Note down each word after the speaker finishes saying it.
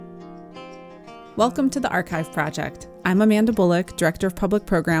Welcome to the Archive Project. I'm Amanda Bullock, Director of Public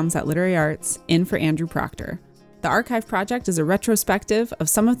Programs at Literary Arts, in for Andrew Proctor. The Archive Project is a retrospective of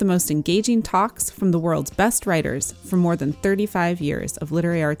some of the most engaging talks from the world's best writers from more than 35 years of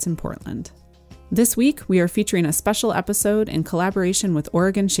literary arts in Portland. This week, we are featuring a special episode in collaboration with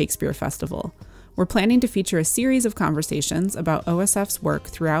Oregon Shakespeare Festival. We're planning to feature a series of conversations about OSF's work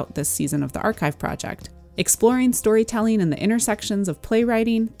throughout this season of the Archive Project, exploring storytelling in the intersections of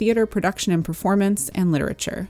playwriting, theater production and performance, and literature.